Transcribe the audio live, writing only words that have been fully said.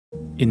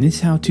In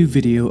this how-to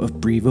video of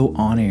Brevo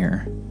On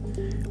Air,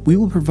 we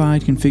will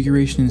provide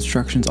configuration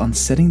instructions on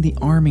setting the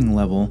arming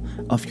level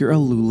of your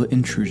Alula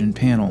intrusion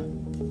panel.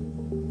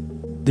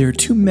 There are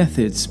two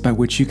methods by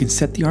which you can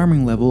set the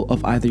arming level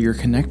of either your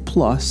Connect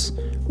Plus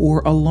or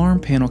alarm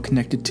panel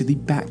connected to the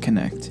back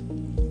connect.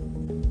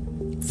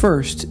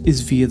 First is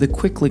via the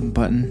Quick Link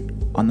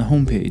button on the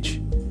home page.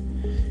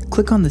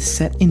 Click on the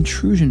Set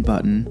Intrusion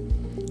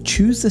button,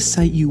 choose the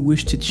site you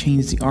wish to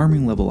change the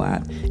arming level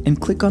at,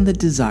 and click on the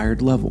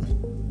desired level.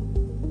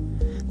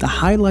 The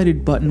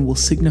highlighted button will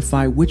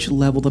signify which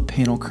level the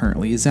panel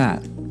currently is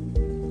at.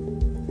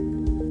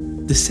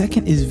 The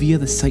second is via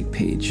the site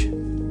page.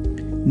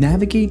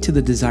 Navigate to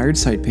the desired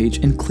site page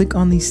and click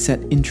on the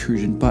Set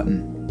Intrusion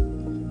button.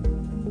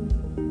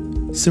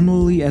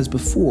 Similarly as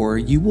before,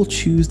 you will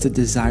choose the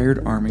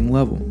desired arming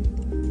level.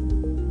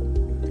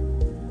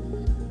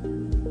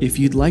 If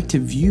you'd like to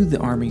view the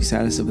arming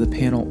status of the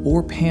panel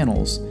or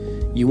panels,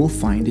 you will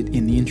find it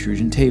in the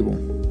intrusion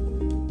table.